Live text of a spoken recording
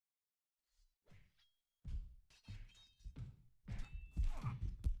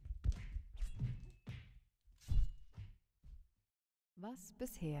Was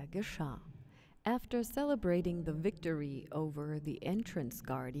bisher geschah? After celebrating the victory over the entrance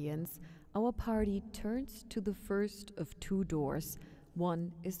guardians, our party turns to the first of two doors.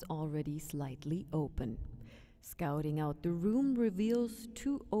 One is already slightly open. Scouting out the room reveals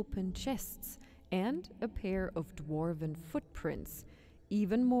two open chests and a pair of dwarven footprints,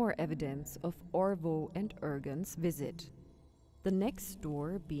 even more evidence of Orvo and Ergen's visit. The next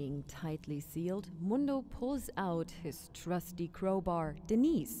door being tightly sealed, Mundo pulls out his trusty crowbar,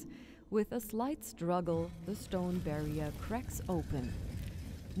 Denise. With a slight struggle, the stone barrier cracks open.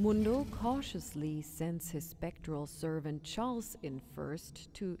 Mundo cautiously sends his spectral servant Charles in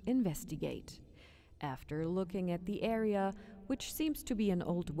first to investigate. After looking at the area, which seems to be an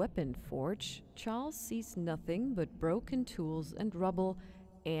old weapon forge, Charles sees nothing but broken tools and rubble,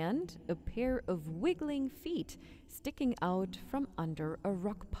 and a pair of wiggling feet sticking out from under a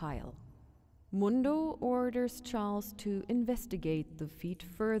rock pile. Mundo orders Charles to investigate the feet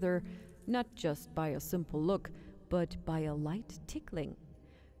further, not just by a simple look, but by a light tickling.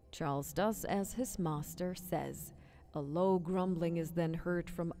 Charles does as his master says. A low grumbling is then heard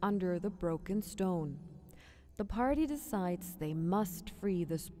from under the broken stone. The party decides they must free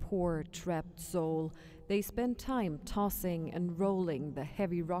this poor, trapped soul. They spend time tossing and rolling the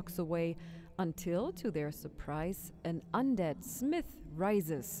heavy rocks away until, to their surprise, an undead smith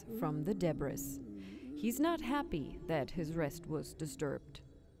rises from the debris. He's not happy that his rest was disturbed.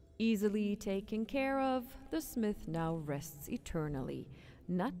 Easily taken care of, the smith now rests eternally.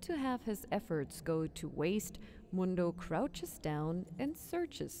 Not to have his efforts go to waste, Mundo crouches down and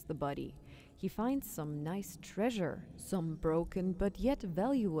searches the body. He finds some nice treasure, some broken but yet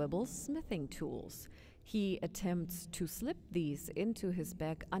valuable smithing tools. He attempts to slip these into his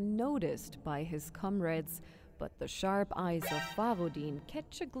bag unnoticed by his comrades, but the sharp eyes of Farodin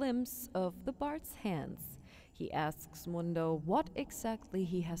catch a glimpse of the bard's hands. He asks Mundo what exactly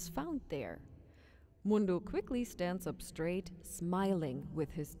he has found there. Mundo quickly stands up straight, smiling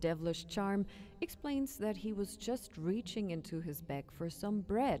with his devilish charm, explains that he was just reaching into his bag for some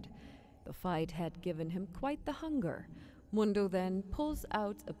bread. The fight had given him quite the hunger. Mundo then pulls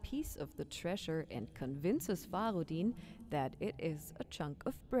out a piece of the treasure and convinces Farodin that it is a chunk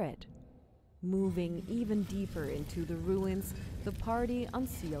of bread. Moving even deeper into the ruins, the party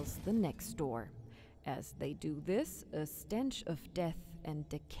unseals the next door. As they do this, a stench of death and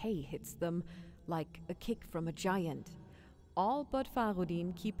decay hits them, like a kick from a giant. All but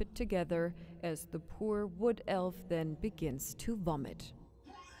Farodin keep it together as the poor wood elf then begins to vomit.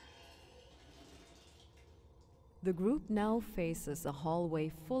 The group now faces a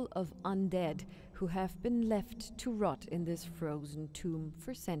hallway full of undead who have been left to rot in this frozen tomb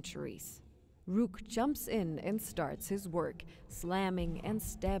for centuries. Rook jumps in and starts his work, slamming and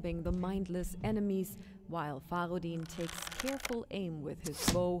stabbing the mindless enemies, while Farodin takes careful aim with his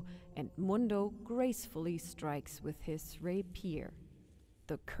bow and Mundo gracefully strikes with his rapier.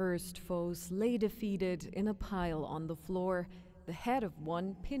 The cursed foes lay defeated in a pile on the floor, the head of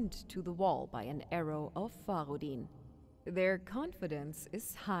one pinned to the wall by an arrow of Farodin. Their confidence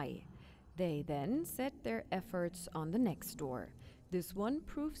is high. They then set their efforts on the next door. This one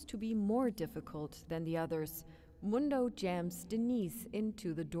proves to be more difficult than the others. Mundo jams Denise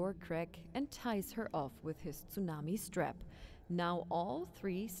into the door crack and ties her off with his tsunami strap. Now all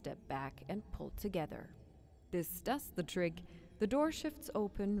three step back and pull together. This does the trick. The door shifts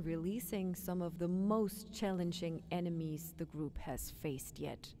open, releasing some of the most challenging enemies the group has faced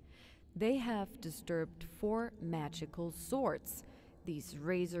yet. They have disturbed 4 magical swords. These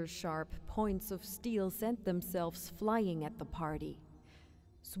razor-sharp points of steel sent themselves flying at the party.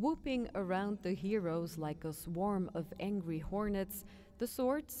 Swooping around the heroes like a swarm of angry hornets, the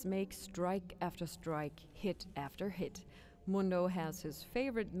swords make strike after strike, hit after hit. Mundo has his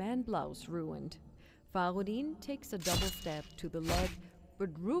favorite man blouse ruined. Farodin takes a double step to the leg, but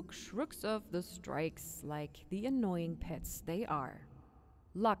Rook shrugs off the strikes like the annoying pets they are.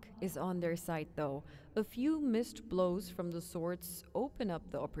 Luck is on their side though. A few missed blows from the swords open up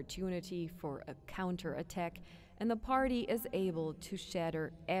the opportunity for a counter-attack, and the party is able to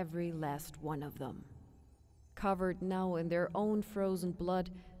shatter every last one of them. Covered now in their own frozen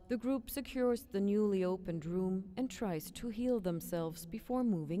blood, the group secures the newly opened room and tries to heal themselves before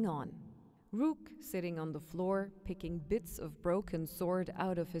moving on. Rook, sitting on the floor, picking bits of broken sword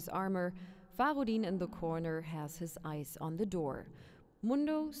out of his armor. Farodin in the corner has his eyes on the door.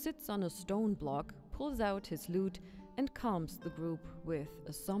 Mundo sits on a stone block, pulls out his lute, and calms the group with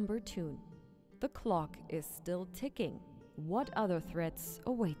a somber tune. The clock is still ticking. What other threats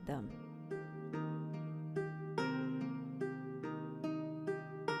await them?